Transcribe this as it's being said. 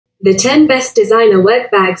The 10 Best Designer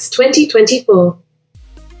Work Bags 2024.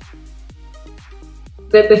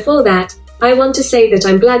 But before that, I want to say that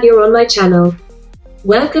I'm glad you're on my channel.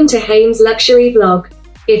 Welcome to Hymme's luxury vlog.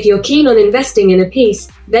 If you're keen on investing in a piece,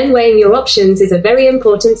 then weighing your options is a very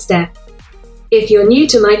important step. If you're new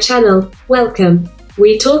to my channel, welcome.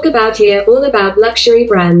 We talk about here all about luxury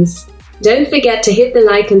brands. Don't forget to hit the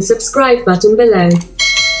like and subscribe button below.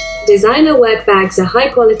 Designer work bags are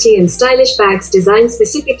high-quality and stylish bags designed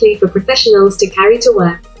specifically for professionals to carry to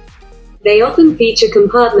work. They often feature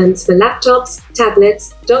compartments for laptops,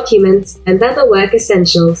 tablets, documents, and other work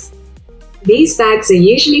essentials. These bags are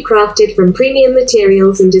usually crafted from premium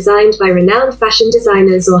materials and designed by renowned fashion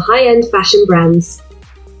designers or high-end fashion brands.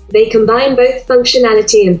 They combine both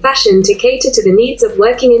functionality and fashion to cater to the needs of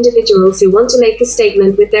working individuals who want to make a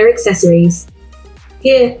statement with their accessories.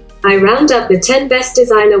 Here, I round up the 10 best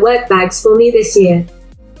designer work bags for me this year.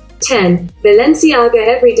 10. Balenciaga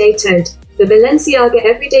Everyday Tote. The Balenciaga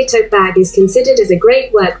Everyday Tote bag is considered as a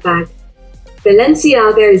great work bag.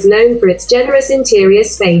 Balenciaga is known for its generous interior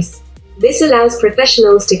space. This allows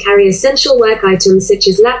professionals to carry essential work items such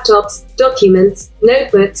as laptops, documents,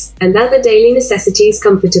 notebooks, and other daily necessities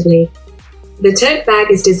comfortably. The tote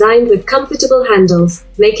bag is designed with comfortable handles,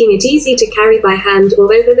 making it easy to carry by hand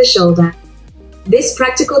or over the shoulder. This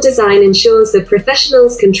practical design ensures that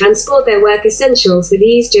professionals can transport their work essentials with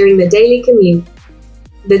ease during the daily commute.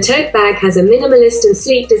 The tote bag has a minimalist and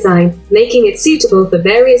sleek design, making it suitable for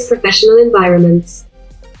various professional environments.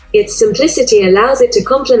 Its simplicity allows it to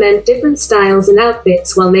complement different styles and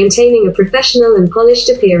outfits while maintaining a professional and polished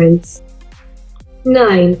appearance.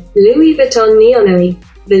 9. Louis Vuitton NéoNoé.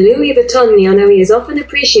 The Louis Vuitton NéoNoé is often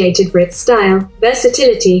appreciated for its style,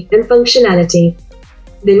 versatility, and functionality.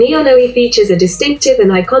 The NéoNoé features a distinctive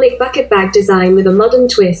and iconic bucket bag design with a modern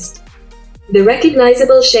twist. The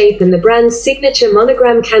recognizable shape and the brand's signature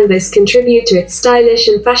monogram canvas contribute to its stylish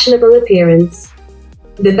and fashionable appearance.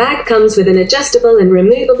 The bag comes with an adjustable and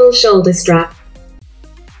removable shoulder strap.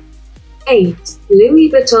 8.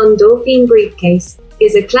 Louis Vuitton Dauphine Briefcase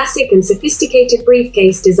is a classic and sophisticated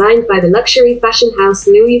briefcase designed by the luxury fashion house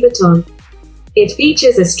Louis Vuitton. It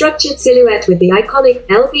features a structured silhouette with the iconic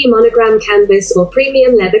LV monogram canvas or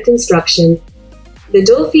premium leather construction. The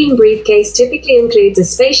Dauphine briefcase typically includes a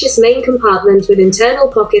spacious main compartment with internal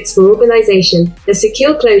pockets for organization, a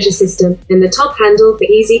secure closure system, and the top handle for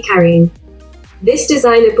easy carrying. This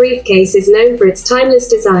designer briefcase is known for its timeless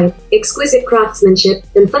design, exquisite craftsmanship,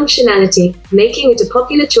 and functionality, making it a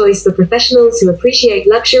popular choice for professionals who appreciate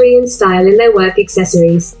luxury and style in their work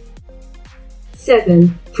accessories.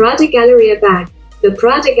 7. Prada Galleria Bag. The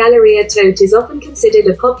Prada Galleria Tote is often considered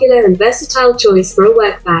a popular and versatile choice for a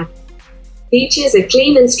work bag. Features a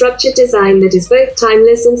clean and structured design that is both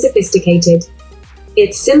timeless and sophisticated.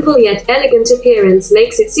 Its simple yet elegant appearance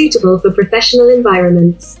makes it suitable for professional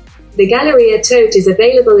environments. The Galleria Tote is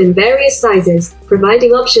available in various sizes,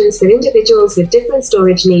 providing options for individuals with different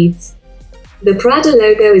storage needs. The Prada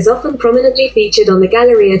logo is often prominently featured on the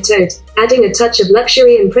Galleria Tote, adding a touch of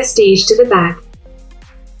luxury and prestige to the bag.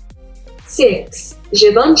 6.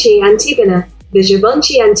 Givenchy Antigona. The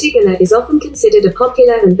Givenchy Antigona is often considered a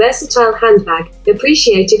popular and versatile handbag,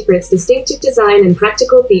 appreciated for its distinctive design and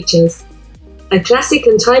practical features. A classic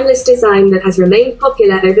and timeless design that has remained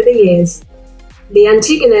popular over the years. The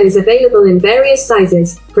Antigona is available in various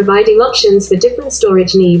sizes, providing options for different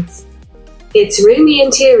storage needs. Its roomy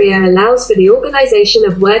interior allows for the organization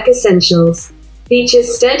of work essentials.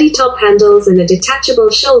 Features sturdy top handles and a detachable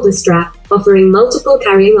shoulder strap, offering multiple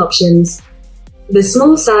carrying options. The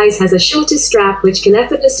small size has a shorter strap which can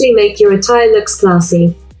effortlessly make your attire look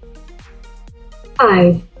classy.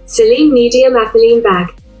 5. Celine Medium Appoline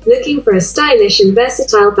Bag. Looking for a stylish and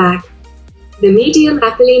versatile bag? The medium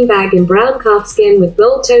Appoline bag in brown calfskin with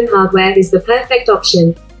gold tone hardware is the perfect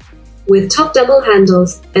option. With top double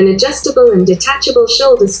handles, an adjustable and detachable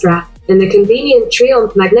shoulder strap, and a convenient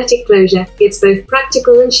triomphe magnetic closure, it's both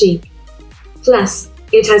practical and chic. Plus,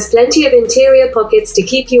 it has plenty of interior pockets to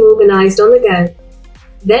keep you organized on the go.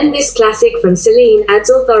 Then this classic from Celine adds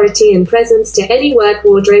authority and presence to any work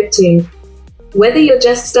wardrobe too. Whether you're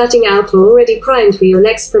just starting out or already primed for your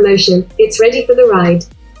next promotion, it's ready for the ride.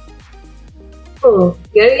 4.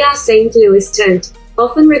 Goyard St. Louis Tote.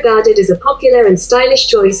 Often regarded as a popular and stylish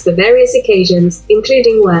choice for various occasions,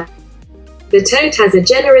 including work. The tote has a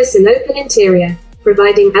generous and open interior,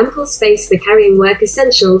 providing ample space for carrying work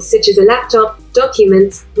essentials such as a laptop,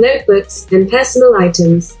 documents, notebooks, and personal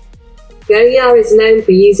items. Goyard is known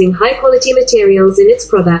for using high-quality materials in its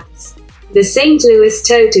products. The St. Louis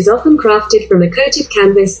tote is often crafted from a coated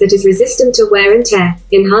canvas that is resistant to wear and tear,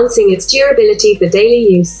 enhancing its durability for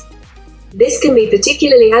daily use. This can be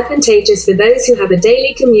particularly advantageous for those who have a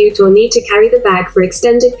daily commute or need to carry the bag for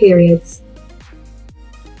extended periods.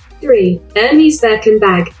 3. Hermès Birkin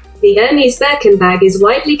Bag. The Hermès Birkin bag is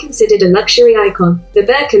widely considered a luxury icon. The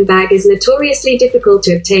Birkin bag is notoriously difficult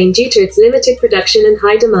to obtain due to its limited production and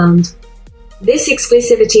high demand. This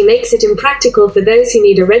exclusivity makes it impractical for those who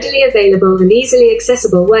need a readily available and easily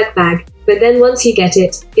accessible work bag, but then once you get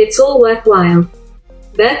it, it's all worthwhile.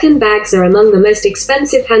 Birkin bags are among the most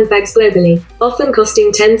expensive handbags globally, often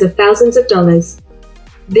costing tens of thousands of dollars.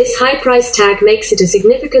 This high price tag makes it a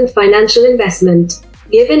significant financial investment.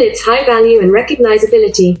 Given its high value and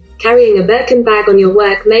recognizability, carrying a Birkin bag on your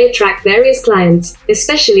work may attract various clients,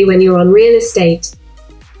 especially when you're on real estate.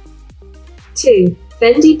 2.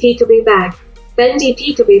 Fendi Peekaboo Bag. Fendi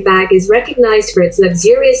Peekaboo Bag is recognized for its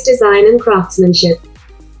luxurious design and craftsmanship.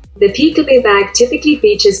 The Peekaboo bag typically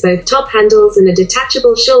features both top handles and a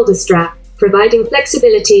detachable shoulder strap, providing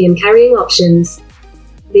flexibility and carrying options.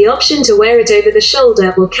 The option to wear it over the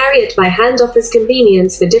shoulder or carry it by hand offers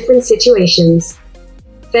convenience for different situations.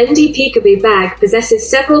 Fendi Peekaboo Bag possesses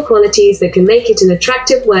several qualities that can make it an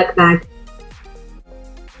attractive work bag.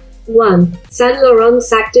 1. Saint Laurent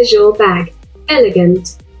Sac de Jour Bag.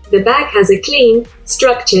 Elegant. The bag has a clean,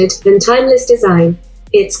 structured, and timeless design.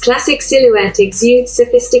 Its classic silhouette exudes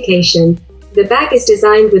sophistication. The bag is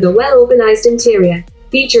designed with a well-organized interior,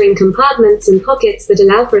 featuring compartments and pockets that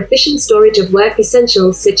allow for efficient storage of work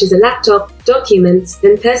essentials such as a laptop, documents,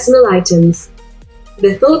 and personal items.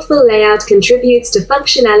 The thoughtful layout contributes to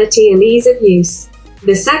functionality and ease of use.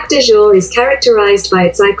 The Sac de Jour is characterized by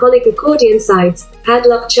its iconic accordion sides,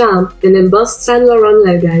 padlock charm, and embossed Saint Laurent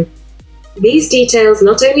logo. These details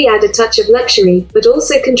not only add a touch of luxury, but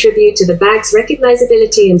also contribute to the bag's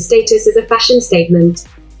recognizability and status as a fashion statement.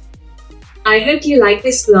 I hope you like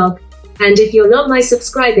this vlog. And if you're not my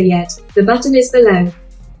subscriber yet, the button is below.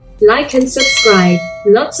 Like and subscribe.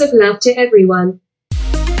 Lots of love to everyone.